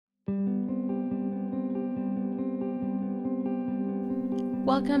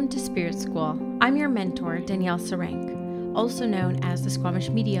Welcome to Spirit School. I'm your mentor, Danielle Sarank, also known as the Squamish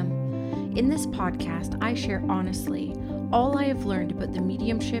Medium. In this podcast, I share honestly all I have learned about the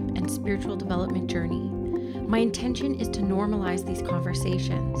mediumship and spiritual development journey. My intention is to normalize these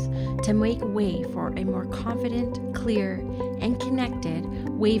conversations, to make way for a more confident, clear, and connected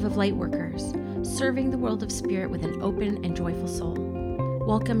wave of lightworkers, serving the world of spirit with an open and joyful soul.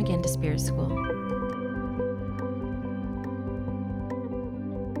 Welcome again to Spirit School.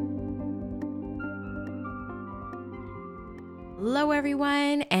 Hello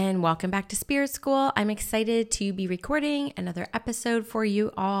everyone, and welcome back to Spirit School. I'm excited to be recording another episode for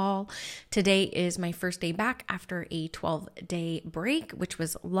you all. Today is my first day back after a 12-day break, which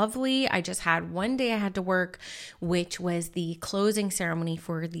was lovely. I just had one day I had to work, which was the closing ceremony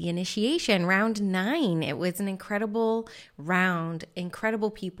for the initiation, round 9. It was an incredible round,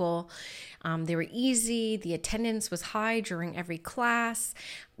 incredible people. They were easy. The attendance was high during every class.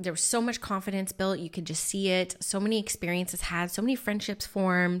 There was so much confidence built. You could just see it. So many experiences had, so many friendships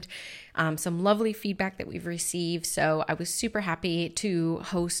formed, some lovely feedback that we've received. So I was super happy to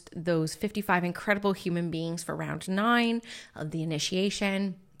host those 55 incredible human beings for round 9 of the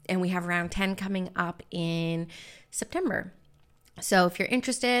initiation. And we have round 10 coming up in September. So if you're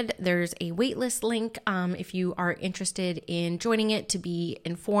interested, there's a waitlist link if you are interested in joining it to be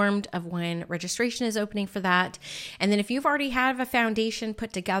informed of when registration is opening for that. And then if you've already have a foundation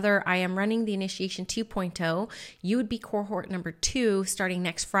put together, I am running the Initiation 2.0. You would be cohort number 2 starting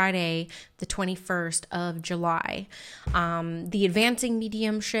next Friday, the 21st of July. The Advancing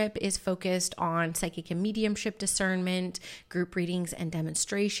Mediumship is focused on psychic and mediumship discernment, group readings and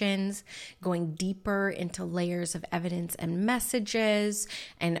demonstrations, going deeper into layers of evidence and messages,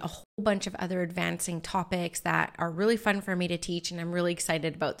 and a whole bunch of other advancing topics that are really fun for me to teach and I'm really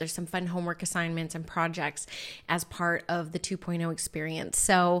excited about. There's some fun homework assignments and projects as part of the 2.0 experience.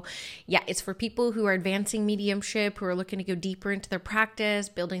 So yeah, it's for people who are advancing mediumship, who are looking to go deeper into their practice,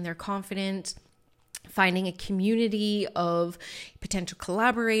 building their confidence, finding a community of potential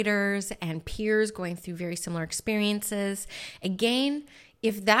collaborators and peers going through very similar experiences. Again,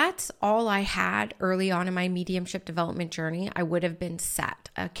 if that's all I had early on in my mediumship development journey, I would have been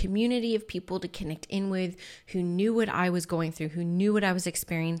set. A community of people to connect in with who knew what I was going through, who knew what I was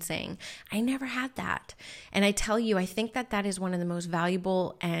experiencing. I never had that. And I tell you, I think that that is one of the most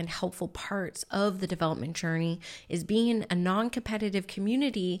valuable and helpful parts of the development journey is being in a non-competitive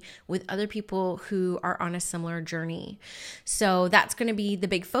community with other people who are on a similar journey. So that's going to be the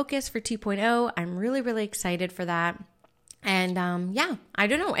big focus for 2.0. I'm really, really excited for that. And yeah, I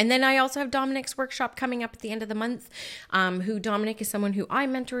don't know. And then I also have Dominic's workshop coming up at the end of the month, who Dominic is someone who I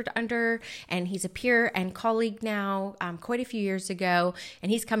mentored under, and he's a peer and colleague now, quite a few years ago.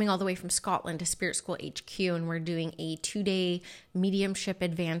 And he's coming all the way from Scotland to Spirit School HQ, and we're doing a 2-day mediumship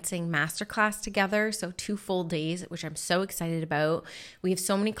advancing masterclass together. So 2 full days, which I'm so excited about. We have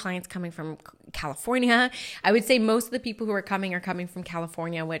so many clients coming from California. I would say most of the people who are coming from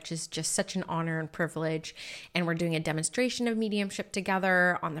California, which is just such an honor and privilege. And we're doing a demonstration of mediumship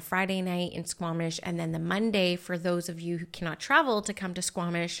together on the Friday night in Squamish. And then the Monday, for those of you who cannot travel to come to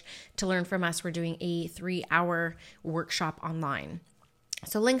Squamish to learn from us, we're doing a 3-hour workshop online.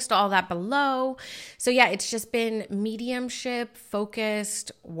 So links to all that below. So yeah, it's just been mediumship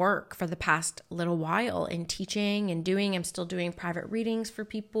focused work for the past little while in teaching and doing. I'm still doing private readings for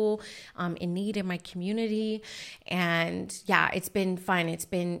people in need in my community. And yeah, it's been fun. It's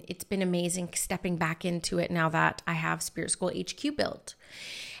been amazing stepping back into it now that I have Spirit School HQ built.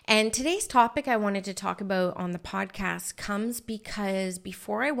 And today's topic I wanted to talk about on the podcast comes because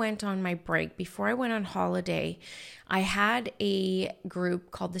before I went on my break, before I went on holiday, I had a group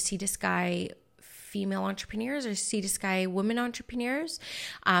called the Sea to Sky Female Entrepreneurs or Sea to Sky Women Entrepreneurs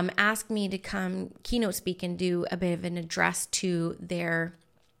ask me to come keynote speak and do a bit of an address to their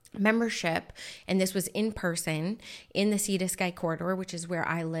membership. And this was in person in the Sea to Sky corridor, which is where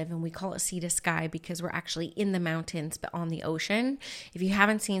I live. And we call it Sea to Sky because we're actually in the mountains, but on the ocean. If you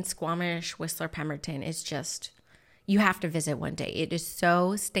haven't seen Squamish, Whistler, Pemberton, it's just, you have to visit one day. It is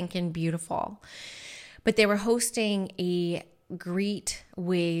so stinking beautiful. But they were hosting a greet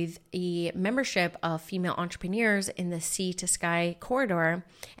with a membership of female entrepreneurs in the Sea to Sky corridor.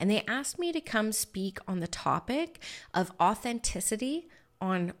 And they asked me to come speak on the topic of authenticity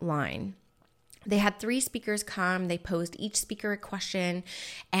online. They had 3 speakers come. They posed each speaker a question.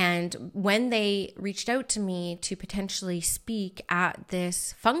 And when they reached out to me to potentially speak at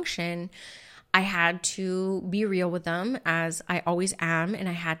this function, I had to be real with them, as I always am. And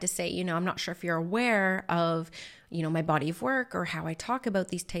I had to say, I'm not sure if you're aware of my body of work or how I talk about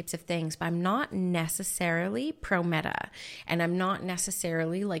these types of things, but I'm not necessarily pro Meta, and I'm not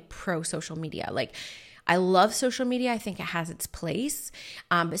necessarily like pro social media. Like, I love social media. I think it has its place,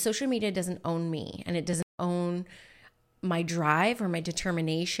 but social media doesn't own me, and it doesn't own my drive or my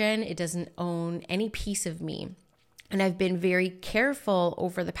determination. It doesn't own any piece of me. And I've been very careful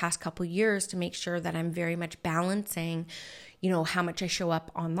over the past couple years to make sure that I'm very much balancing, how much I show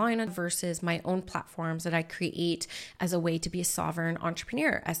up online versus my own platforms that I create as a way to be a sovereign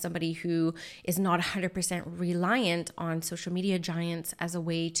entrepreneur, as somebody who is not 100% reliant on social media giants as a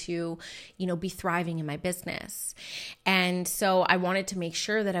way to, be thriving in my business. And so I wanted to make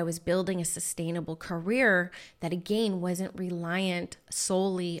sure that I was building a sustainable career that, again, wasn't reliant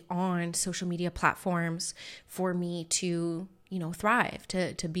solely on social media platforms for me to, thrive,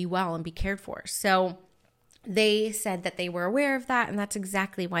 to be well and be cared for. So they said that they were aware of that, and that's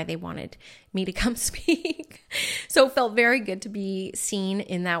exactly why they wanted me to come speak. So it felt very good to be seen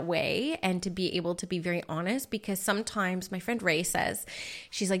in that way and to be able to be very honest, because sometimes my friend Ray says,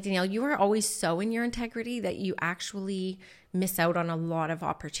 she's like, Danielle, you are always so in your integrity that you actually miss out on a lot of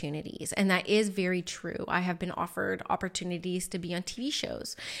opportunities. And that is very true. I have been offered opportunities to be on TV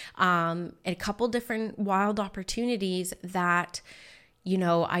shows, a couple different wild opportunities that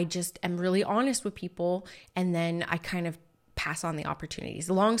I just am really honest with people, and then I kind of pass on the opportunities.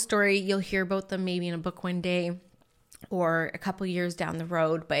 Long story, you'll hear about them maybe in a book one day or a couple years down the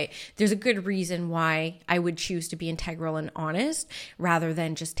road, but there's a good reason why I would choose to be integral and honest rather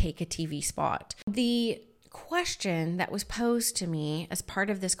than just take a TV spot. The question that was posed to me as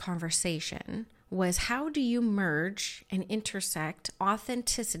part of this conversation was, how do you merge and intersect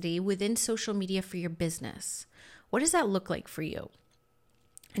authenticity within social media for your business? What does that look like for you?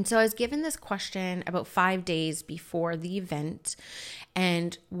 And so I was given this question about 5 days before the event.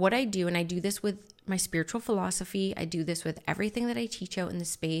 And what I do, and I do this with my spiritual philosophy, I do this with everything that I teach out in the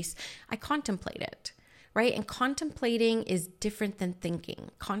space, I contemplate it, right? And contemplating is different than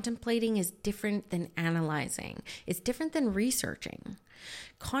thinking. Contemplating is different than analyzing. It's different than researching.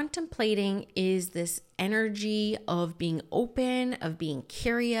 Contemplating is this energy of being open, of being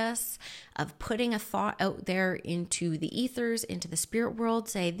curious, of putting a thought out there into the ethers, into the spirit world,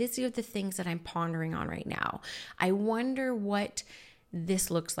 say, these are the things that I'm pondering on right now. I wonder what this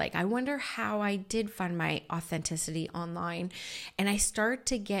looks like. I wonder how I did find my authenticity online. And I start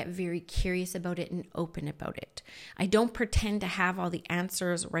to get very curious about it and open about it. I don't pretend to have all the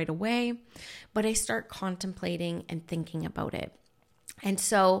answers right away, but I start contemplating and thinking about it. And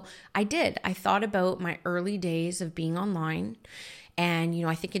so I did. I thought about my early days of being online. And,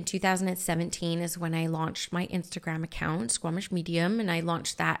 I think in 2017 is when I launched my Instagram account, Squamish Medium, and I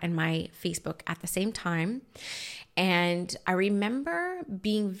launched that and my Facebook at the same time. And I remember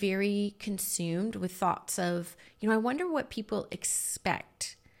being very consumed with thoughts of, I wonder what people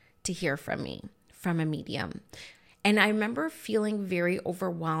expect to hear from me from a medium. And I remember feeling very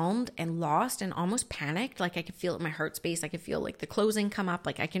overwhelmed and lost and almost panicked. Like I could feel it in my heart space. I could feel like the closing come up.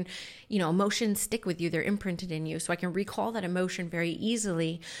 Like I can, emotions stick with you. They're imprinted in you. So I can recall that emotion very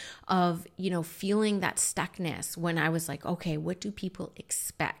easily of, feeling that stuckness when I was like, okay, what do people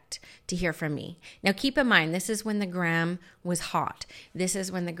expect to hear from me? Now, keep in mind, this is when the gram was hot. This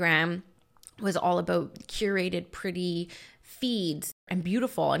is when the gram was all about curated, pretty feeds and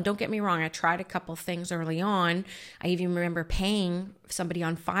beautiful. And don't get me wrong, I tried a couple things early on. I even remember paying somebody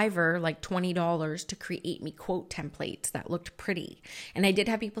on Fiverr like $20 to create me quote templates that looked pretty. And I did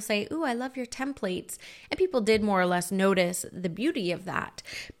have people say, "Ooh, I love your templates." And people did more or less notice the beauty of that.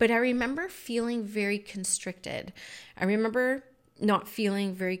 But I remember feeling very constricted. I remember not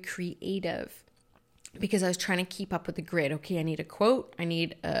feeling very creative, because I was trying to keep up with the grid. Okay, I need a quote, I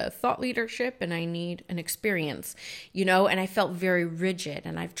need a thought leadership, and I need an experience, and I felt very rigid.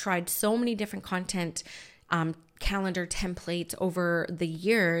 And I've tried so many different content calendar templates over the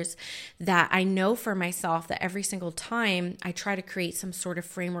years that I know for myself that every single time I try to create some sort of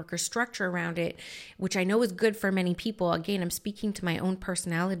framework or structure around it, which I know is good for many people. Again, I'm speaking to my own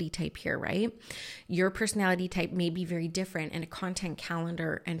personality type here, right? Your personality type may be very different, and a content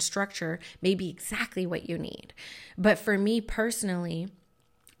calendar and structure may be exactly what you need. But for me personally,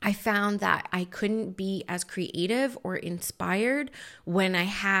 I found that I couldn't be as creative or inspired when I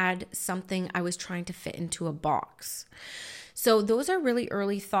had something I was trying to fit into a box. So those are really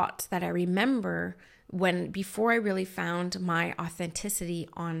early thoughts that I remember before I really found my authenticity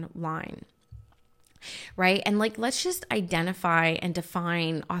online. Right? And let's just identify and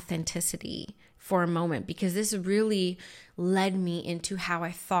define authenticity for a moment, because this really led me into how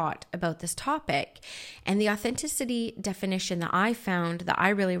I thought about this topic. And the authenticity definition that I found that I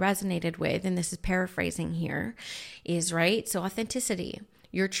really resonated with, and this is paraphrasing here, is right. So authenticity,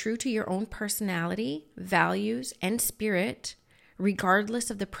 you're true to your own personality, values, and spirit, regardless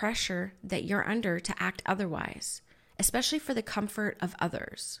of the pressure that you're under to act otherwise, especially for the comfort of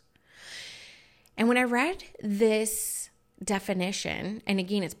others. And when I read this definition, and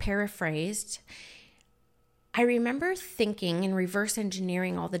again, it's paraphrased, I remember thinking and reverse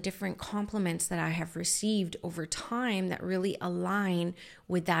engineering all the different compliments that I have received over time that really align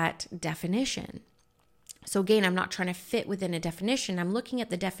with that definition. So again, I'm not trying to fit within a definition. I'm looking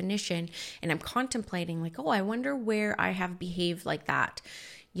at the definition and I'm contemplating like, oh, I wonder where I have behaved like that,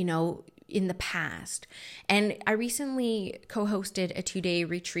 in the past. And I recently co-hosted a 2-day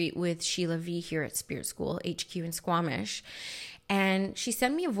retreat with Sheila V here at Spirit School HQ in Squamish. And she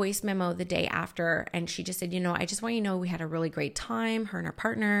sent me a voice memo the day after, and she just said, I just want you to know we had a really great time, her and her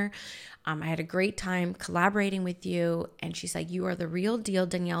partner. I had a great time collaborating with you. And she's like, you are the real deal,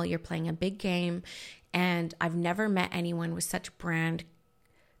 Danielle. You're playing a big game. And I've never met anyone with such brand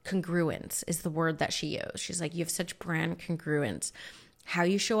congruence is the word that she used. She's like, you have such brand congruence. How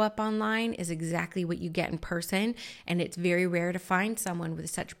you show up online is exactly what you get in person. And it's very rare to find someone with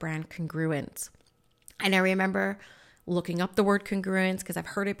such brand congruence. And I remember looking up the word congruence because I've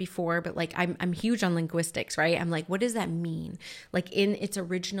heard it before, but like I'm huge on linguistics, right? I'm like, what does that mean? Like in its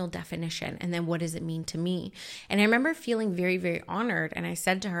original definition, and then what does it mean to me? And I remember feeling very, very honored. And I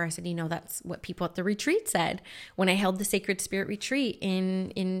said to her, I said, that's what people at the retreat said when I held the Sacred Spirit retreat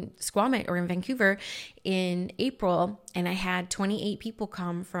in Squamish or in Vancouver in April. And I had 28 people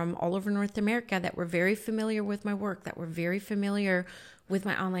come from all over North America that were very familiar with my work, that were very familiar with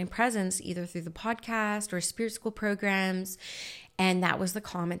my online presence, either through the podcast or Spirit School programs. And that was the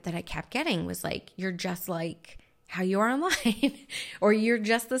comment that I kept getting, was like, you're just like how you are online, or you're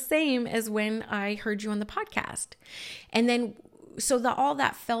just the same as when I heard you on the podcast. And then, so all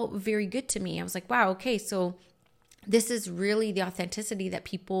that felt very good to me. I was like, wow, okay, so this is really the authenticity that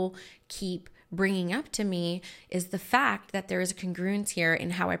people keep bringing up to me, is the fact that there is a congruence here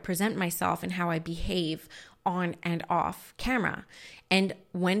in how I present myself and how I behave on and off camera, and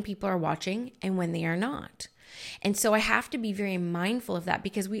when people are watching and when they are not. And so I have to be very mindful of that,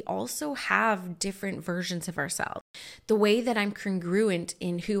 because we also have different versions of ourselves. The way that I'm congruent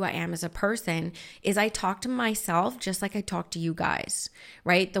in who I am as a person is I talk to myself just like I talk to you guys,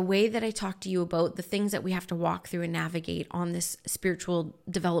 right? The way that I talk to you about the things that we have to walk through and navigate on this spiritual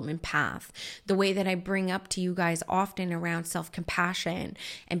development path, the way that I bring up to you guys often around self-compassion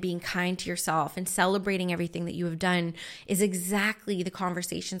and being kind to yourself and celebrating everything that you have done, is exactly the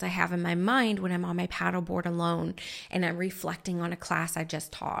conversations I have in my mind when I'm on my paddleboard alone and I'm reflecting on a class I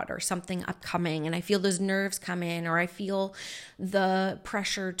just taught or something upcoming, and I feel those nerves come in, or I feel the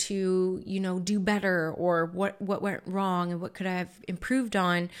pressure to, do better, or what went wrong and what could I have improved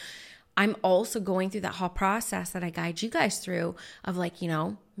on. I'm also going through that whole process that I guide you guys through of like,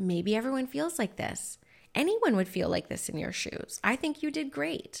 maybe everyone feels like this. Anyone would feel like this in your shoes. I think you did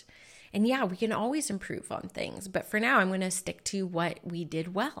great. And yeah, we can always improve on things, but for now I'm going to stick to what we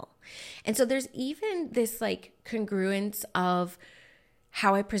did well. And so there's even this like congruence of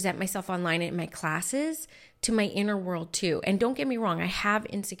how I present myself online in my classes to my inner world too. And don't get me wrong, I have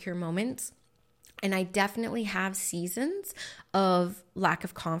insecure moments, and I definitely have seasons of lack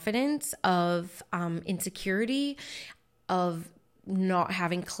of confidence, of insecurity, of not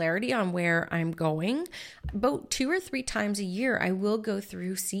having clarity on where I'm going. About 2 or 3 times a year, I will go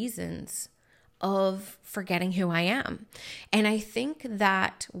through seasons of forgetting who I am. And I think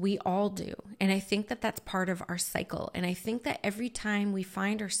that we all do. And I think that that's part of our cycle. And I think that every time we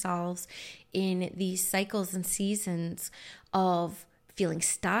find ourselves in these cycles and seasons of feeling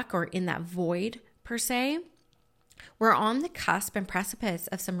stuck or in that void per se, we're on the cusp and precipice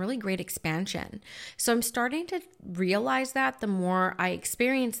of some really great expansion. So I'm starting to realize that the more I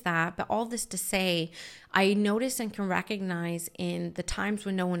experience that. But all this to say, I notice and can recognize in the times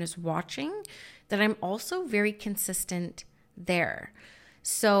when no one is watching that I'm also very consistent there.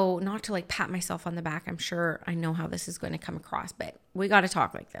 So not to like pat myself on the back, I'm sure I know how this is going to come across, but we got to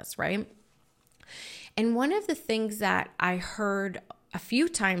talk like this, right? And one of the things that I heard a few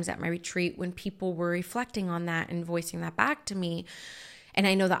times at my retreat when people were reflecting on that and voicing that back to me, And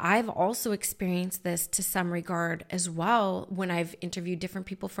I know that I've also experienced this to some regard as well when I've interviewed different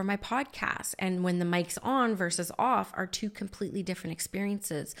people for my podcast. And when the mic's on versus off are two completely different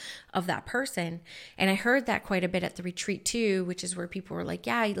experiences of that person. And I heard that quite a bit at the retreat too, which is where people were like,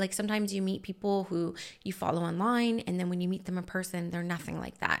 yeah, like sometimes you meet people who you follow online, and then when you meet them in person, they're nothing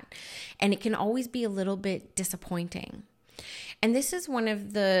like that. And it can always be a little bit disappointing. And this is one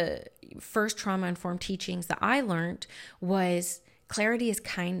of the first trauma-informed teachings that I learned was clarity is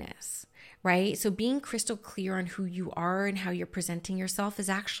kindness, right? So being crystal clear on who you are and how you're presenting yourself is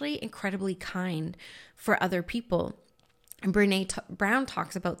actually incredibly kind for other people. And Brené Brown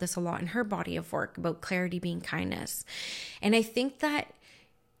talks about this a lot in her body of work, about clarity being kindness. And I think that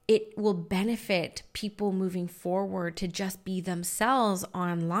it will benefit people moving forward to just be themselves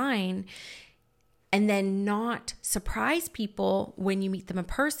online, and then not surprise people when you meet them in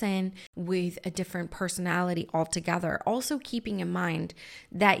person with a different personality altogether. Also keeping in mind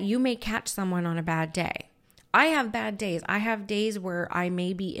that you may catch someone on a bad day. I have bad days. I have days where I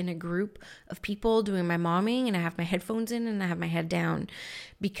may be in a group of people doing my momming and I have my headphones in and I have my head down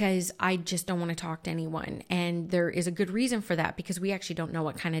because I just don't want to talk to anyone. And there is a good reason for that because we actually don't know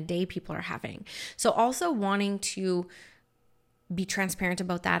what kind of day people are having. So also wanting to be transparent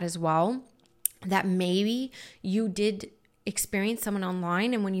about that as well. That maybe you did experience someone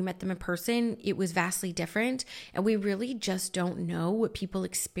online and when you met them in person, it was vastly different. And we really just don't know what people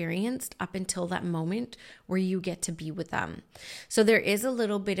experienced up until that moment where you get to be with them. So there is a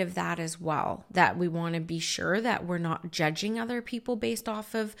little bit of that as well, that we want to be sure that we're not judging other people based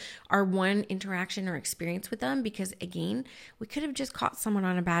off of our one interaction or experience with them, because again, we could have just caught someone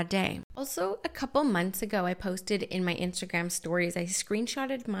on a bad day. Also, a couple months ago, I posted in my Instagram stories, I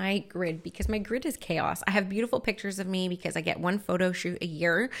screenshotted my grid because my grid is chaos. I have beautiful pictures of me because I get one photo shoot a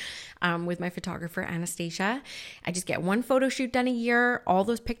year with my photographer, Anastasia. I just get one photo shoot done a year. All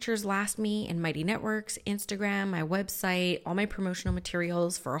those pictures last me in Mighty Networks, Instagram, my website, all my promotional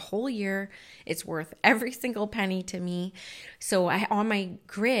materials for a whole year. It's worth every single penny to me. So on my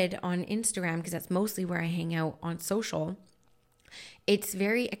grid on Instagram, because that's mostly where I hang out on social, it's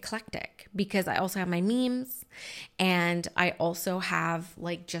very eclectic because I also have my memes and I also have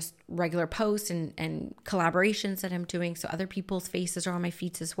like just regular posts and collaborations that I'm doing. So other people's faces are on my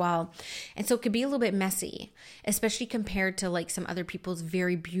feeds as well. And so it could be a little bit messy, especially compared to like some other people's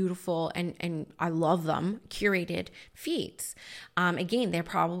very beautiful and I love them, curated feeds. Again, they're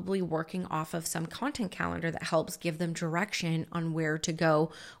probably working off of some content calendar that helps give them direction on where to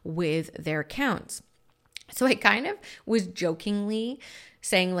go with their accounts. So I kind of was jokingly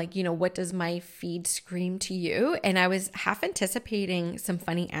saying like, you know, what does my feed scream to you? And I was half anticipating some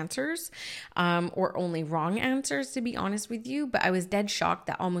funny answers or only wrong answers, to be honest with you. But I was dead shocked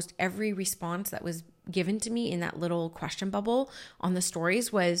that almost every response that was given to me in that little question bubble on the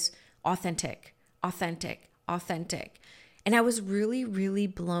stories was authentic, authentic, authentic. And I was really, really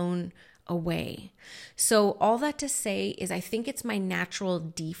blown away. So all that to say is I think it's my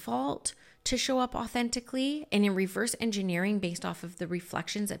natural default to show up authentically, and in reverse engineering based off of the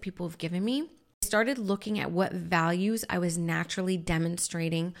reflections that people have given me, I started looking at what values I was naturally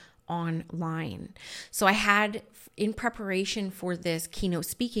demonstrating online. So I had, in preparation for this keynote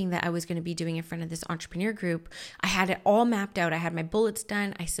speaking that I was going to be doing in front of this entrepreneur group, I had it all mapped out. I had my bullets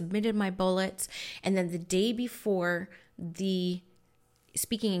done. I submitted my bullets. And then the day before the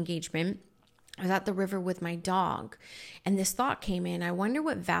speaking engagement, I was at the river with my dog and this thought came in. I wonder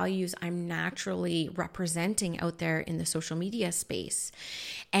what values I'm naturally representing out there in the social media space.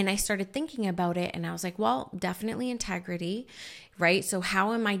 And I started thinking about it and I was like, well, definitely integrity, right? So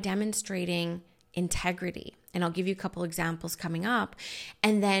how am I demonstrating integrity? And I'll give you a couple examples coming up.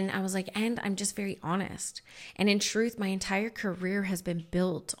 And then I was like, and I'm just very honest. And in truth, my entire career has been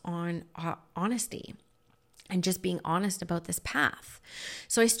built on honesty and just being honest about this path.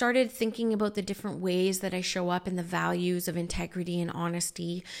 So I started thinking about the different ways that I show up in the values of integrity and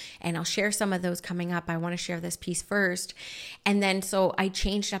honesty. And I'll share some of those coming up. I want to share this piece first. And then, so I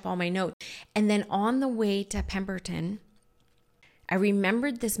changed up all my notes. And then on the way to Pemberton, I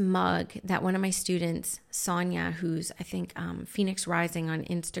remembered this mug that one of my students, Sonia, who's I think Phoenix Rising on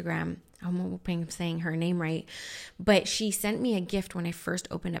Instagram, I'm hoping I'm saying her name right, but she sent me a gift when I first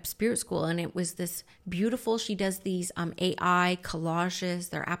opened up Spirit School, and it was this beautiful, she does these AI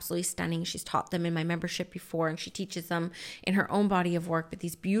collages. They're absolutely stunning. She's taught them in my membership before, and she teaches them in her own body of work, but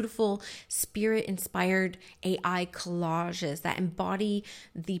these beautiful spirit-inspired AI collages that embody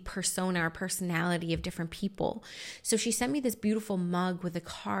the persona or personality of different people. So she sent me this beautiful mug with a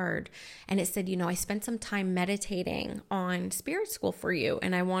card, and it said, you know, I spent some time meditating on Spirit School for you,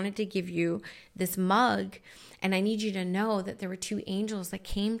 and I wanted to give you this mug. And I need you to know that there were two angels that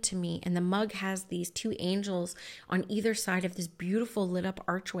came to me. And the mug has these two angels on either side of this beautiful lit up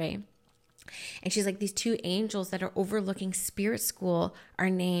archway. And she's like, these two angels that are overlooking Spirit School are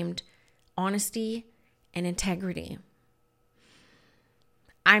named Honesty and Integrity.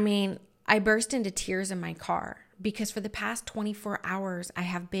 I mean, I burst into tears in my car because for the past 24 hours, I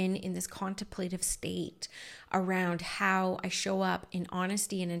have been in this contemplative state around how I show up in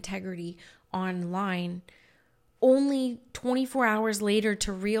honesty and integrity online. Only 24 hours later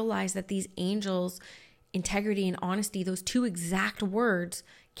to realize that these angels, integrity and honesty, those two exact words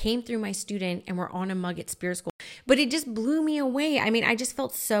came through my student and were on a mug at Spirit School. But it just blew me away. I mean, I just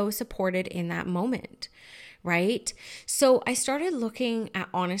felt so supported in that moment, right? So I started looking at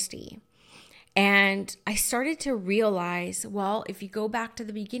honesty and I started to realize, well, if you go back to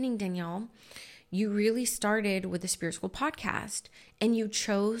the beginning, Danielle, you really started with the Spirit School podcast and you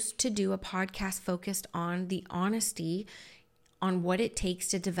chose to do a podcast focused on the honesty, on what it takes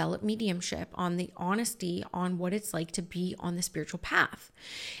to develop mediumship, on the honesty, on what it's like to be on the spiritual path.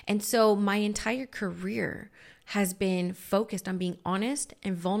 And so my entire career has been focused on being honest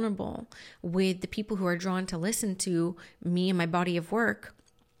and vulnerable with the people who are drawn to listen to me and my body of work.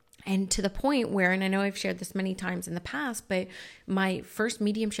 And to the point where, and I know I've shared this many times in the past, but my first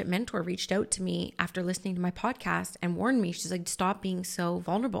mediumship mentor reached out to me after listening to my podcast and warned me. She's like, stop being so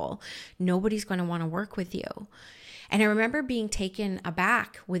vulnerable. Nobody's going to want to work with you. And I remember being taken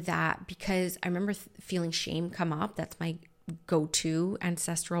aback with that because I remember feeling shame come up. That's my go-to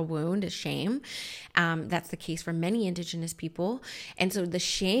ancestral wound is shame. That's the case for many Indigenous people. And so the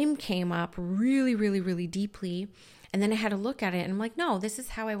shame came up really, really, really deeply. And then I had to look at it and I'm like, no, this is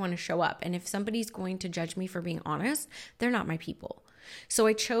how I want to show up. And if somebody's going to judge me for being honest, they're not my people. So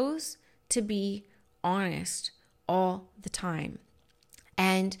I chose to be honest all the time.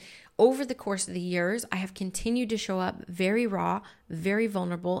 And over the course of the years, I have continued to show up very raw, very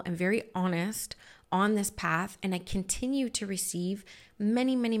vulnerable, and very honest on this path. And I continue to receive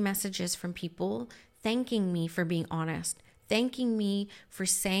many, many messages from people thanking me for being honest, thanking me for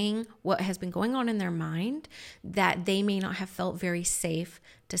saying what has been going on in their mind that they may not have felt very safe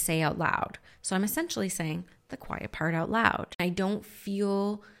to say out loud. So I'm essentially saying the quiet part out loud. I don't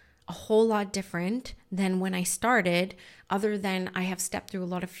feel a whole lot different than when I started, other than I have stepped through a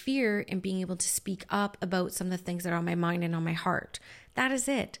lot of fear in being able to speak up about some of the things that are on my mind and on my heart. That is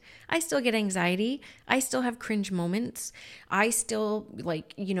it. I still get anxiety. I still have cringe moments. I still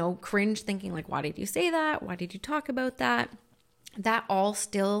cringe thinking like, why did you say that? Why did you talk about that? That all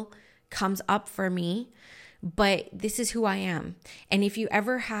still comes up for me, but this is who I am. And if you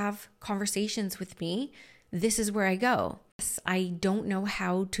ever have conversations with me, this is where I go. I don't know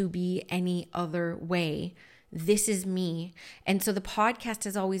how to be any other way. This is me. And so the podcast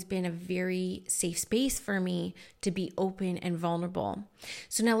has always been a very safe space for me to be open and vulnerable.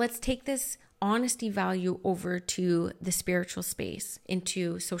 So now let's take this honesty value over to the spiritual space,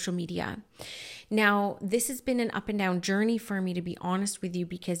 into social media. Now, this has been an up and down journey for me, to be honest with you,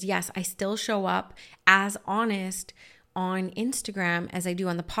 because yes, I still show up as honest on Instagram as I do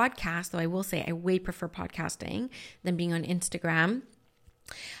on the podcast, though I will say I way prefer podcasting than being on Instagram.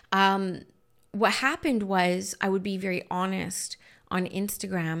 What happened was I would be very honest on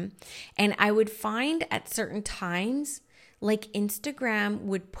Instagram, and I would find at certain times, like Instagram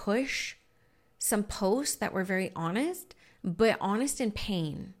would push some posts that were very honest, but honest in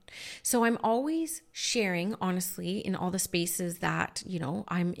pain. So I'm always sharing honestly in all the spaces that,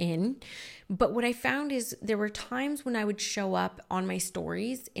 I'm in. But what I found is there were times when I would show up on my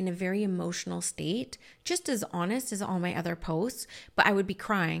stories in a very emotional state, just as honest as all my other posts, but I would be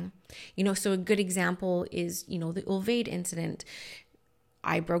crying. So a good example is, the Ullvade incident.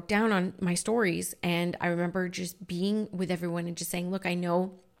 I broke down on my stories and I remember just being with everyone and just saying, look, I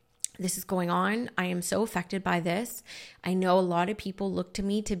know this is going on. I am so affected by this. I know a lot of people look to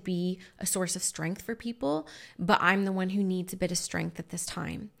me to be a source of strength for people, but I'm the one who needs a bit of strength at this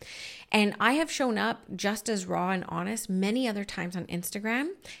time. And I have shown up just as raw and honest many other times on Instagram.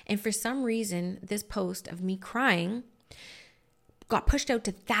 And for some reason, this post of me crying got pushed out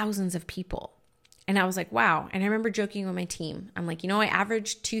to thousands of people. And I was like, wow. And I remember joking with my team. I'm like, I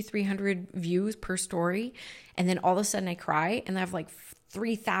average 200-300 views per story. And then all of a sudden I cry and I have like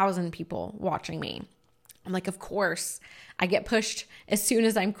 3,000 people watching me. I'm like, of course, I get pushed as soon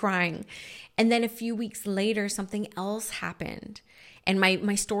as I'm crying. And then a few weeks later, something else happened. And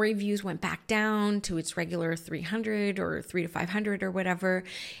my story views went back down to its regular 300 or 300 to 500 or whatever.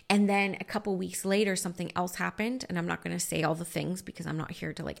 And then a couple weeks later, something else happened. And I'm not going to say all the things because I'm not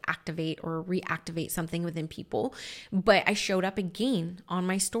here to like activate or reactivate something within people. But I showed up again on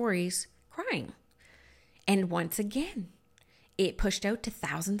my stories crying. And once again, it pushed out to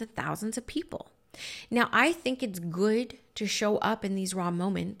thousands and thousands of people. Now, I think it's good to show up in these raw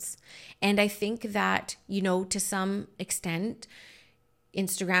moments. And I think that, to some extent,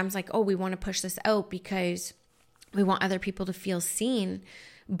 Instagram's like, oh, we want to push this out because we want other people to feel seen.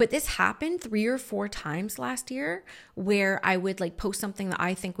 But this happened 3 or 4 times last year where I would like post something that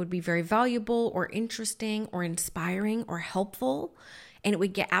I think would be very valuable or interesting or inspiring or helpful. And it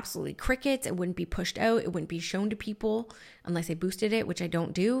would get absolutely crickets. It wouldn't be pushed out. It wouldn't be shown to people unless I boosted it, which I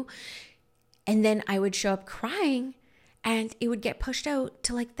don't do. And then I would show up crying and it would get pushed out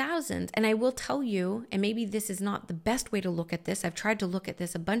to like thousands. And I will tell you, and maybe this is not the best way to look at this. I've tried to look at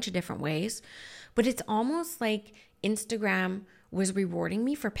this a bunch of different ways, but it's almost like Instagram was rewarding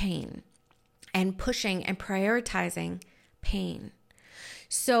me for pain and pushing and prioritizing pain.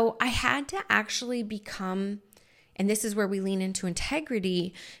 So I had to actually become, and this is where we lean into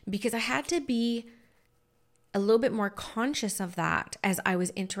integrity, because I had to be a little bit more conscious of that as I was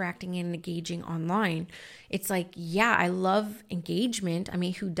interacting and engaging online. It's like, yeah, I love engagement. I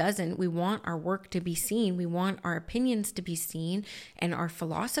mean, who doesn't? We want our work to be seen. We want our opinions to be seen and our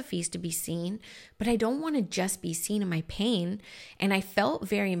philosophies to be seen. But I don't want to just be seen in my pain. And I felt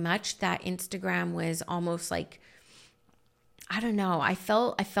very much that Instagram was almost like, I don't know, I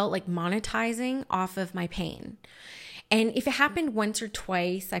felt like monetizing off of my pain. And if it happened once or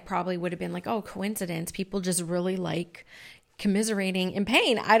twice, I probably would have been like, oh, coincidence. People just really like commiserating in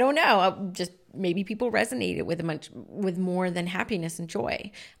pain. I don't know. Just maybe people resonated with more than happiness and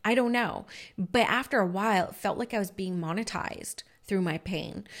joy. I don't know. But after a while, it felt like I was being monetized through my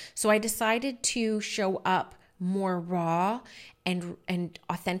pain. So I decided to show up more raw and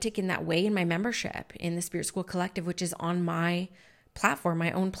authentic in that way in my membership in the Spirit School Collective, which is on my platform,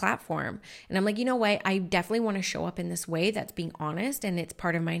 my own platform. And I'm like, you know what? I definitely want to show up in this way that's being honest and it's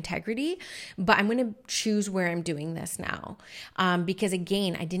part of my integrity, but I'm going to choose where I'm doing this now. Because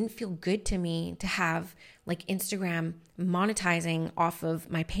again, I didn't feel good to me to have like Instagram monetizing off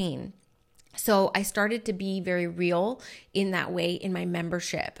of my pain. So I started to be very real in that way in my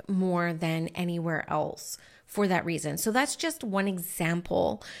membership more than anywhere else for that reason. So that's just one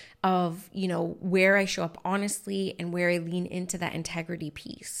example of, where I show up honestly and where I lean into that integrity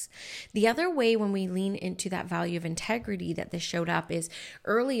piece. The other way when we lean into that value of integrity that this showed up is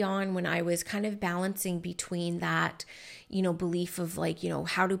early on when I was kind of balancing between that, belief of like,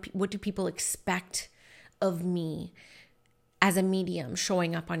 what do people expect of me as a medium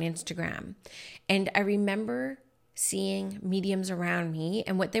showing up on Instagram. And I remember seeing mediums around me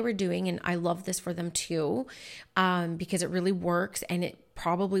and what they were doing. And I love this for them too, because it really works and it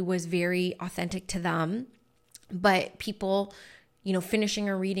probably was very authentic to them. But people, finishing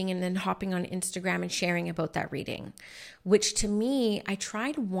a reading and then hopping on Instagram and sharing about that reading, which to me, I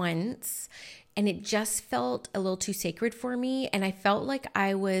tried once and it just felt a little too sacred for me. And I felt like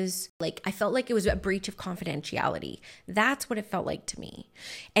it was a breach of confidentiality. That's what it felt like to me.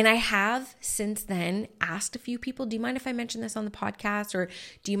 And I have since then asked a few people, do you mind if I mention this on the podcast? Or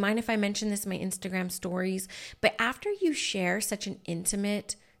do you mind if I mention this in my Instagram stories? But after you share such an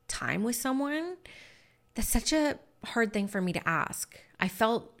intimate time with someone, that's such a hard thing for me to ask. I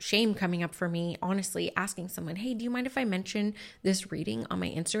felt shame coming up for me, honestly, asking someone, hey, do you mind if I mention this reading on my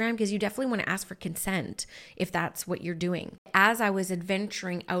Instagram? Because you definitely want to ask for consent if that's what you're doing. As I was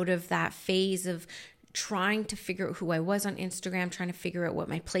adventuring out of that phase of trying to figure out who I was on Instagram, trying to figure out what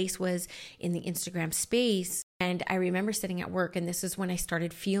my place was in the Instagram space. And I remember sitting at work, and this is when I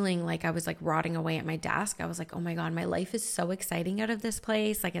started feeling like I was like rotting away at my desk. I was like, oh my God, my life is so exciting out of this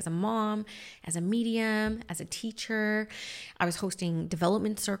place. Like as a mom, as a medium, as a teacher. I was hosting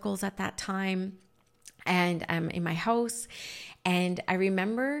development circles at that time. And I'm in my house. And I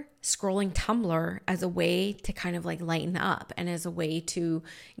remember scrolling Tumblr as a way to kind of like lighten up and as a way to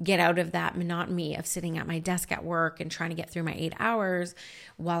get out of that monotony of sitting at my desk at work and trying to get through my 8 hours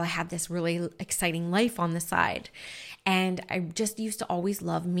while I had this really exciting life on the side. And I just used to always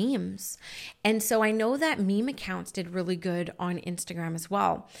love memes. And so I know that meme accounts did really good on Instagram as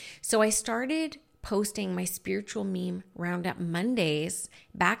well. So I started posting my spiritual meme roundup Mondays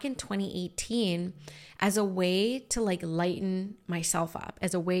back in 2018 as a way to like lighten myself up,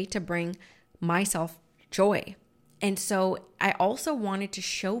 as a way to bring myself joy. And so I also wanted to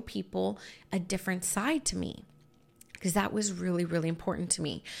show people a different side to me because that was really, really important to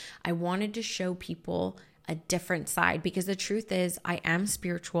me. I wanted to show people a different side, because the truth is I am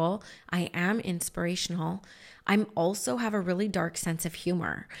spiritual. I am inspirational. I'm also have a really dark sense of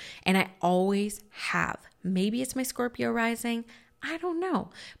humor, and I always have. Maybe it's my Scorpio rising. I don't know,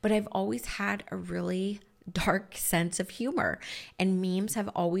 but I've always had a really dark sense of humor, and memes have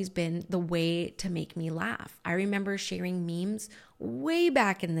always been the way to make me laugh. I remember sharing memes way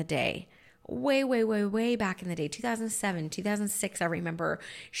back in the day, way back in the day, 2007, 2006. I remember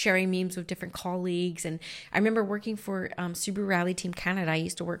sharing memes with different colleagues, and I remember working for Subaru Rally Team Canada. I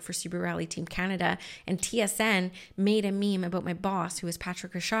used to work for Subaru Rally Team Canada, and TSN made a meme about my boss, who was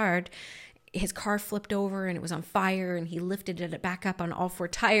Patrick Richard. His car flipped over and it was on fire, and he lifted it back up on all four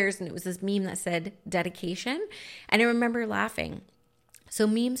tires, and it was this meme that said dedication. And I remember laughing. So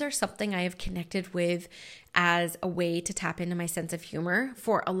memes are something I have connected with as a way to tap into my sense of humor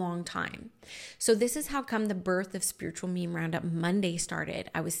for a long time. So this is how come the birth of Spiritual Meme Roundup Monday started.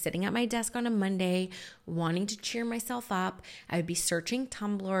 I was sitting at my desk on a Monday wanting to cheer myself up. I would be searching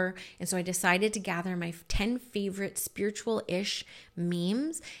Tumblr, and so I decided to gather my 10 favorite spiritual-ish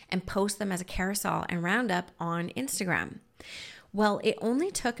memes and post them as a carousel and roundup on Instagram. Well, it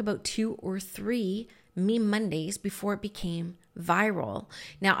only took about 2 or 3 Meme Mondays before it became viral.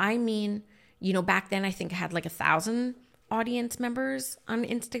 Now, I mean, back then I think I had like 1,000 audience members on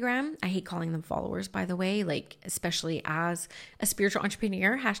Instagram. I hate calling them followers, by the way, like especially as a spiritual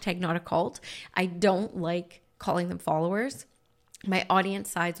entrepreneur, #not a cult. I don't like calling them followers. My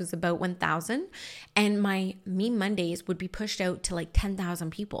audience size was about 1,000, and my Meme Mondays would be pushed out to like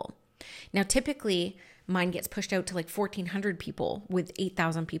 10,000 people. Now, typically mine gets pushed out to like 1,400 people with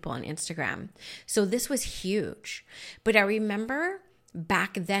 8,000 people on Instagram. So this was huge. But I remember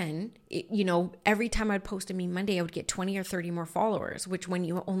back then, every time I'd post a Meme Monday, I would get 20 or 30 more followers, which when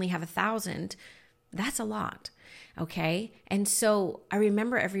you only have 1,000, that's a lot. Okay. And so I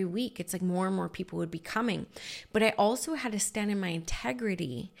remember every week, it's like more and more people would be coming. But I also had to stand in my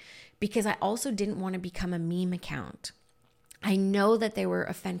integrity, because I also didn't want to become a meme account. I know that they were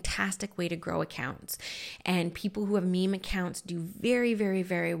a fantastic way to grow accounts, and people who have meme accounts do very, very,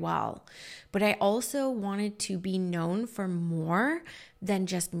 very well. But I also wanted to be known for more than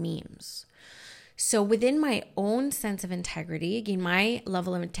just memes. So within my own sense of integrity, again, my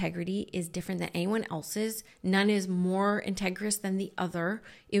level of integrity is different than anyone else's. None is more integrous than the other.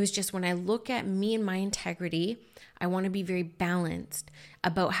 It was just when I look at me and my integrity, I want to be very balanced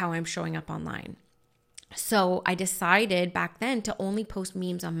about how I'm showing up online. So I decided back then to only post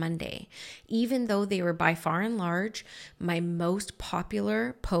memes on Monday, even though they were by far and large my most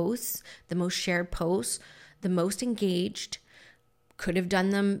popular posts, the most shared posts, the most engaged. Could have done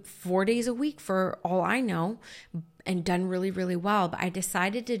them 4 days a week for all I know and done really, really well. But I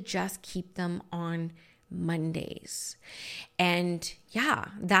decided to just keep them on Mondays. And yeah,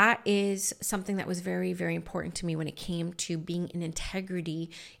 that is something that was very, very important to me when it came to being in integrity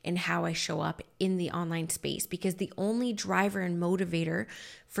in how I show up in the online space, because the only driver and motivator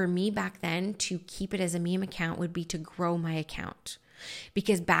for me back then to keep it as a meme account would be to grow my account.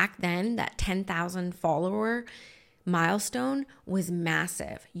 Because back then, that 10,000 follower milestone was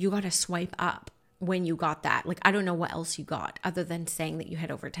massive. You got to swipe up when you got that. Like, I don't know what else you got other than saying that you had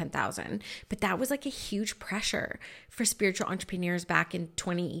over 10,000, but that was like a huge pressure for spiritual entrepreneurs back in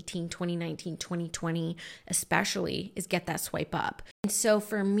 2018, 2019, 2020, especially, is get that swipe up. And so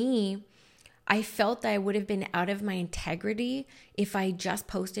for me, I felt that I would have been out of my integrity if I just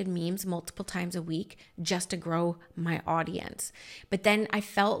posted memes multiple times a week just to grow my audience. But then I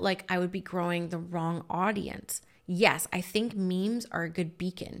felt like I would be growing the wrong audience. Yes, I think memes are a good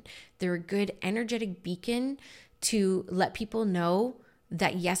beacon. They're a good energetic beacon to let people know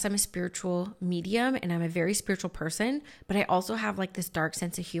that yes, I'm a spiritual medium and I'm a very spiritual person, but I also have like this dark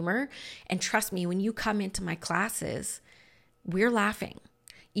sense of humor. And trust me, when you come into my classes, we're laughing.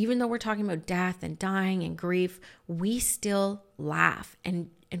 Even though we're talking about death and dying and grief, we still laugh and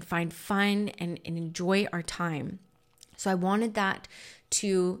find fun and enjoy our time. So I wanted that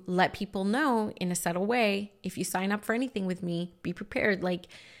to let people know in a subtle way, if you sign up for anything with me, be prepared. Like,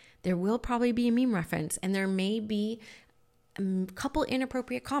 there will probably be a meme reference and there may be a couple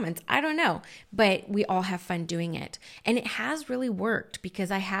inappropriate comments. I don't know, but we all have fun doing it. And it has really worked,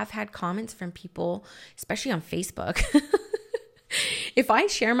 because I have had comments from people, especially on Facebook. If I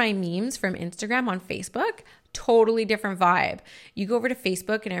share my memes from Instagram on Facebook, totally different vibe. You go over to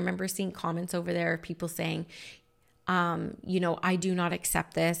Facebook and I remember seeing comments over there of people saying, I do not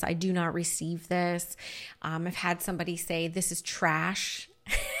accept this. I do not receive this. I've had somebody say, this is trash.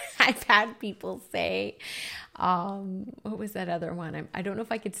 I've had people say, what was that other one? I don't know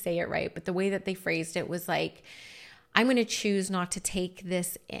if I could say it right, but the way that they phrased it was like, I'm going to choose not to take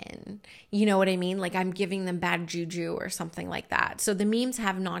this in. You know what I mean? Like I'm giving them bad juju or something like that. So the memes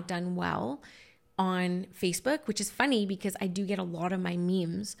have not done well on Facebook, which is funny because I do get a lot of my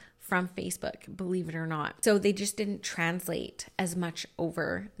memes from Facebook, believe it or not. So they just didn't translate as much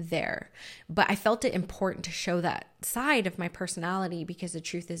over there. But I felt it important to show that side of my personality because the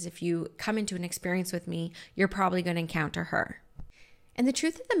truth is, if you come into an experience with me, you're probably going to encounter her. And the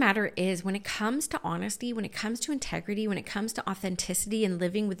truth of the matter is, when it comes to honesty, when it comes to integrity, when it comes to authenticity and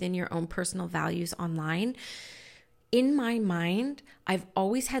living within your own personal values online, in my mind, I've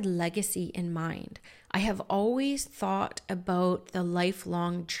always had legacy in mind. I have always thought about the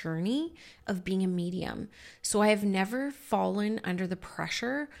lifelong journey of being a medium. So I have never fallen under the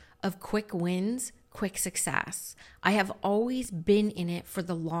pressure of quick wins, quick success. I have always been in it for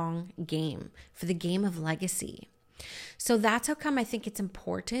the long game, for the game of legacy. So that's how come I think it's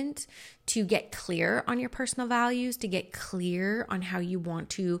important to get clear on your personal values, to get clear on how you want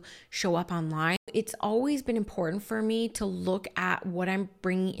to show up online. It's always been important for me to look at what I'm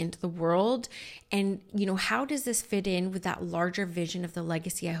bringing into the world and, how does this fit in with that larger vision of the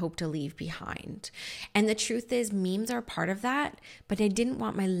legacy I hope to leave behind? And the truth is, memes are part of that, but I didn't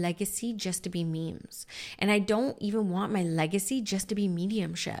want my legacy just to be memes. And I don't even want my legacy just to be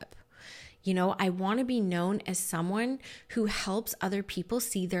mediumship. I want to be known as someone who helps other people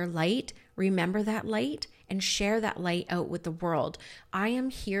see their light, remember that light, and share that light out with the world. I am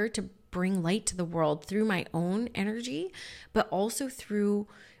here to bring light to the world through my own energy, but also through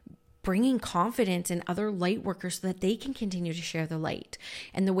bringing confidence in other light workers so that they can continue to share the light.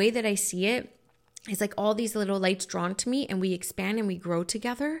 And the way that I see it is like all these little lights drawn to me, and we expand and we grow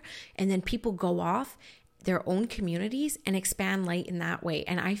together, and then people go off their own communities and expand light in that way.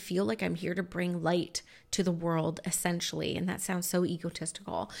 And I feel like I'm here to bring light to the world, essentially. And that sounds so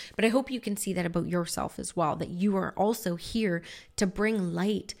egotistical, but I hope you can see that about yourself as well, that you are also here to bring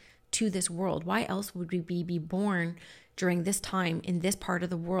light to this world. Why else would we be born during this time in this part of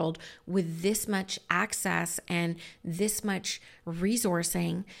the world with this much access and this much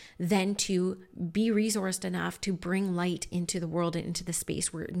resourcing than to be resourced enough to bring light into the world and into the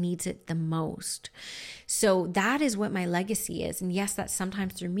space where it needs it the most? So that is what my legacy is. And yes, that's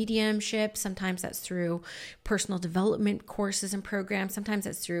sometimes through mediumship, sometimes that's through personal development courses and programs, sometimes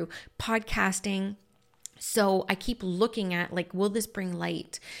that's through podcasting. So I keep looking at will this bring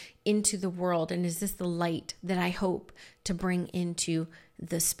light into the world? And is this the light that I hope to bring into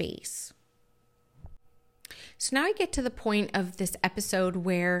the space? So now I get to the point of this episode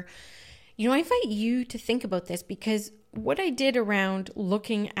where, I invite you to think about this, because what I did around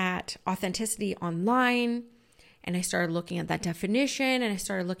looking at authenticity online, and I started looking at that definition, and I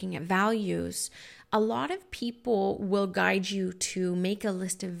started looking at values. A lot of people will guide you to make a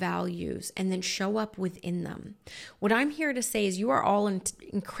list of values and then show up within them. What I'm here to say is you are all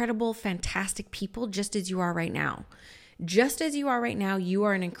incredible, fantastic people, just as you are right now. Just as you are right now, you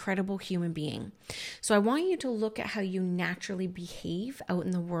are an incredible human being. So I want you to look at how you naturally behave out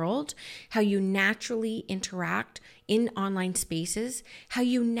in the world, how you naturally interact in online spaces, how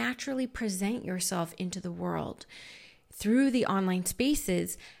you naturally present yourself into the world through the online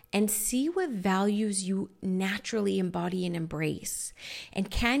spaces, and see what values you naturally embody and embrace. And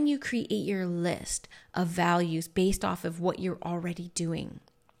can you create your list of values based off of what you're already doing?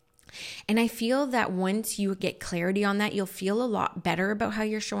 And I feel that once you get clarity on that, you'll feel a lot better about how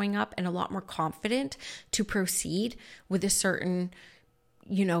you're showing up and a lot more confident to proceed with a certain,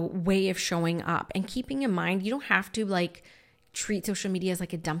 way of showing up. And keeping in mind, you don't have to treat social media as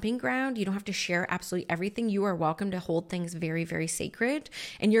like a dumping ground. You don't have to share absolutely everything. You are welcome to hold things very, very sacred,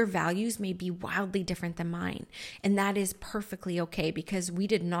 and your values may be wildly different than mine. And that is perfectly okay, because we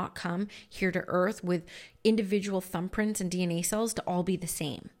did not come here to earth with individual thumbprints and DNA cells to all be the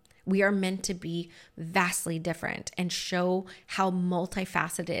same. We are meant to be vastly different and show how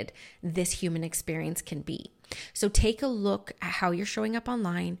multifaceted this human experience can be. So take a look at how you're showing up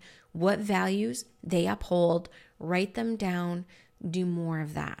online, what values they uphold, write them down, do more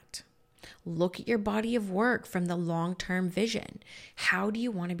of that. Look at your body of work from the long-term vision. How do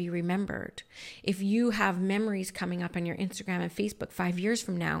you want to be remembered? If you have memories coming up on your Instagram and Facebook 5 years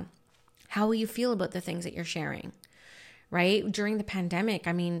from now, how will you feel about the things that you're sharing? Right? During the pandemic,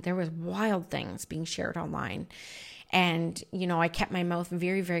 there was wild things being shared online. And, I kept my mouth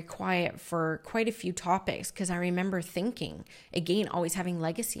very, very quiet for quite a few topics, because I remember thinking, again, always having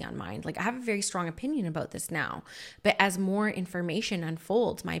legacy on mind. I have a very strong opinion about this now, but as more information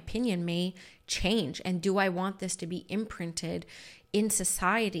unfolds, my opinion may change. And do I want this to be imprinted in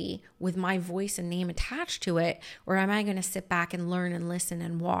society with my voice and name attached to it? Or am I going to sit back and learn and listen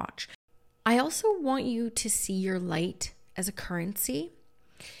and watch? I also want you to see your light as a currency.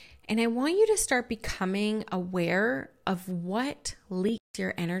 And I want you to start becoming aware of what leaks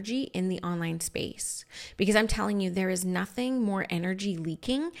your energy in the online space. Because I'm telling you, there is nothing more energy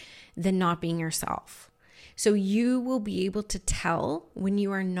leaking than not being yourself. So you will be able to tell when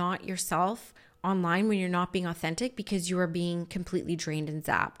you are not yourself online, when you're not being authentic, because you are being completely drained and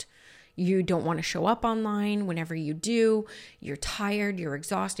zapped. You don't want to show up online. Whenever you do, you're tired, you're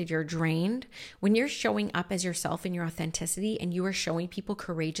exhausted, you're drained. When you're showing up as yourself in your authenticity and you are showing people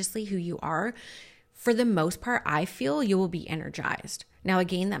courageously who you are, for the most part, I feel you will be energized. Now,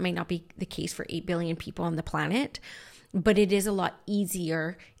 again, that might not be the case for 8 billion people on the planet, but it is a lot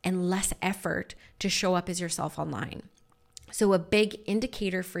easier and less effort to show up as yourself online. So a big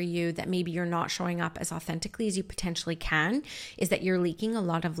indicator for you that maybe you're not showing up as authentically as you potentially can is that you're leaking a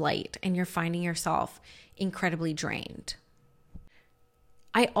lot of light and you're finding yourself incredibly drained.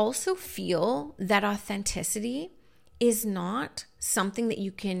 I also feel that authenticity is not something that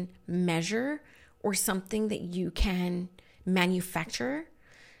you can measure or something that you can manufacture.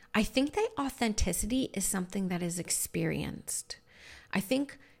 I think that authenticity is something that is experienced. I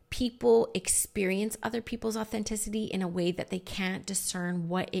think people experience other people's authenticity in a way that they can't discern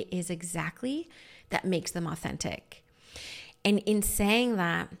what it is exactly that makes them authentic. And in saying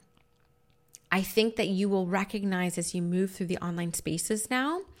that, I think that you will recognize as you move through the online spaces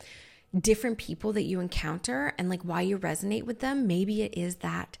now, different people that you encounter and like why you resonate with them. Maybe it is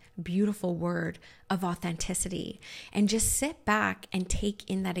that beautiful word of authenticity, and just sit back and take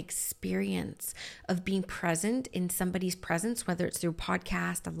in that experience of being present in somebody's presence, whether it's through a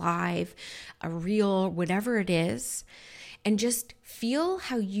podcast, a live, a reel, whatever it is, and just feel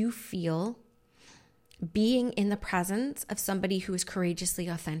how you feel being in the presence of somebody who is courageously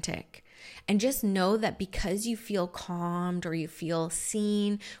authentic. And just know that because you feel calmed or you feel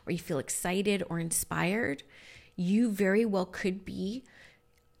seen or you feel excited or inspired, you very well could be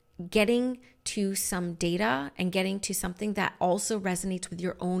getting to some data and getting to something that also resonates with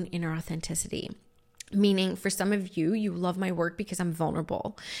your own inner authenticity. Meaning for some of you, you love my work because I'm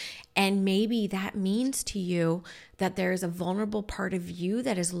vulnerable. And maybe that means to you that there is a vulnerable part of you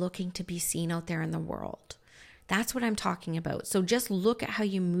that is looking to be seen out there in the world. That's what I'm talking about. So just look at how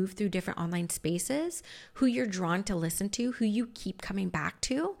you move through different online spaces, who you're drawn to listen to, who you keep coming back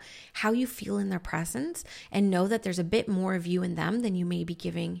to, how you feel in their presence, and know that there's a bit more of you in them than you may be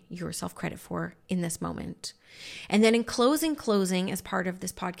giving yourself credit for in this moment. And then in closing, as part of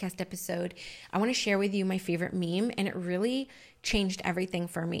this podcast episode, I want to share with you my favorite meme, and it really changed everything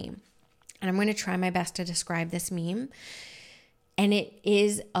for me. And I'm going to try my best to describe this meme. And it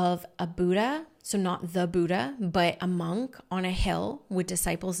is of a Buddha, so not the Buddha, but a monk on a hill with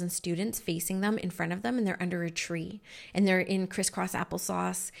disciples and students facing them in front of them, and they're under a tree. And they're in crisscross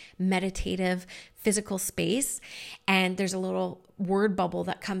applesauce, meditative, physical space. And there's a little word bubble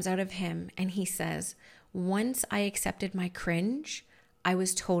that comes out of him. And he says, "Once I accepted my cringe, I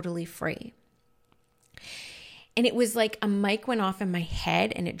was totally free." And it was like a mic went off in my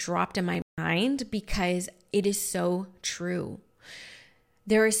head and it dropped in my mind because it is so true.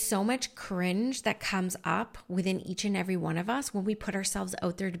 There is so much cringe that comes up within each and every one of us when we put ourselves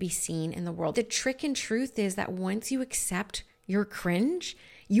out there to be seen in the world. The trick and truth is that once you accept your cringe,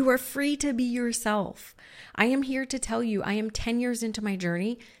 you are free to be yourself. I am here to tell you, I am 10 years into my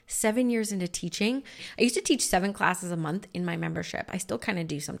journey, 7 years into teaching. I used to teach 7 classes a month in my membership. I still kind of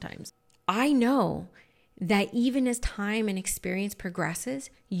do sometimes. I know that even as time and experience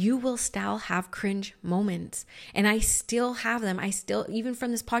progresses, you will still have cringe moments. And I still have them. Even from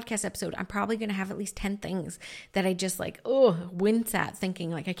this podcast episode, I'm probably going to have at least 10 things that I just wince at,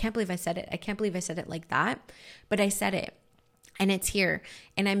 thinking like, I can't believe I said it. I can't believe I said it like that. But I said it. And it's here,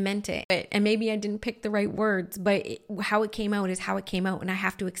 and I meant it. And maybe I didn't pick the right words, but how it came out is how it came out. And I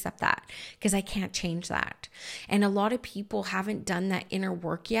have to accept that because I can't change that. And a lot of people haven't done that inner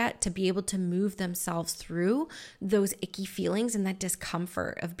work yet to be able to move themselves through those icky feelings and that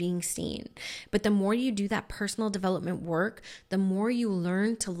discomfort of being seen. But the more you do that personal development work, the more you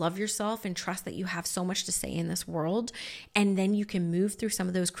learn to love yourself and trust that you have so much to say in this world. And then you can move through some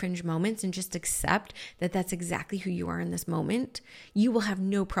of those cringe moments and just accept that that's exactly who you are in this moment. You will have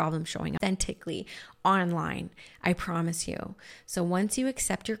no problem showing up authentically online. I promise you. So once you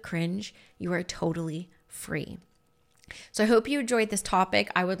accept your cringe, you are totally free. So I hope you enjoyed this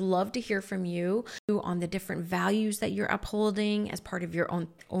topic. I would love to hear from you on the different values that you're upholding as part of your own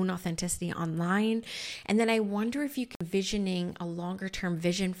authenticity online. And then I wonder if you can envisioning a longer term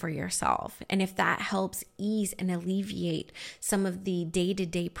vision for yourself, and if that helps ease and alleviate some of the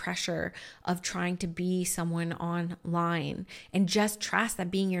day-to-day pressure of trying to be someone online, and just trust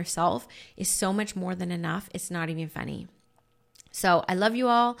that being yourself is so much more than enough. It's not even funny. So I love you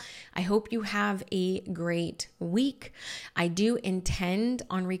all. I hope you have a great week. I do intend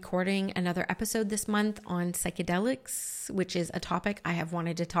on recording another episode this month on psychedelics, which is a topic I have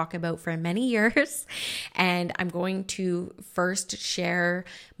wanted to talk about for many years. And I'm going to first share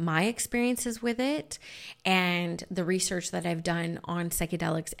my experiences with it and the research that I've done on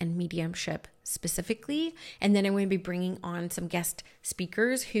psychedelics and mediumship specifically. And then I'm going to be bringing on some guest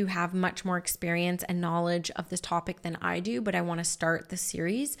speakers who have much more experience and knowledge of this topic than I do. But I want to start the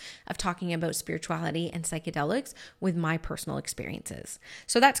series of talking about spirituality and psychedelics with my personal experiences.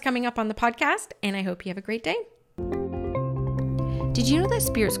 So that's coming up on the podcast, and I hope you have a great day. Did you know that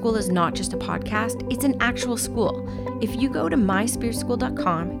Spirit School is not just a podcast? It's an actual school. If you go to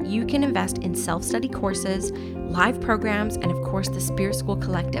myspiritschool.com, you can invest in self-study courses, live programs, and of course the Spirit School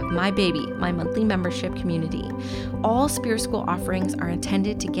Collective, my baby, my monthly membership community. All Spirit School offerings are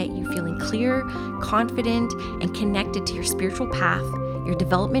intended to get you feeling clear, confident, and connected to your spiritual path, your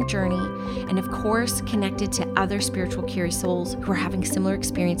development journey, and of course, connected to other spiritual curious souls who are having similar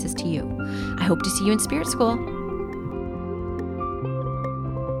experiences to you. I hope to see you in Spirit School.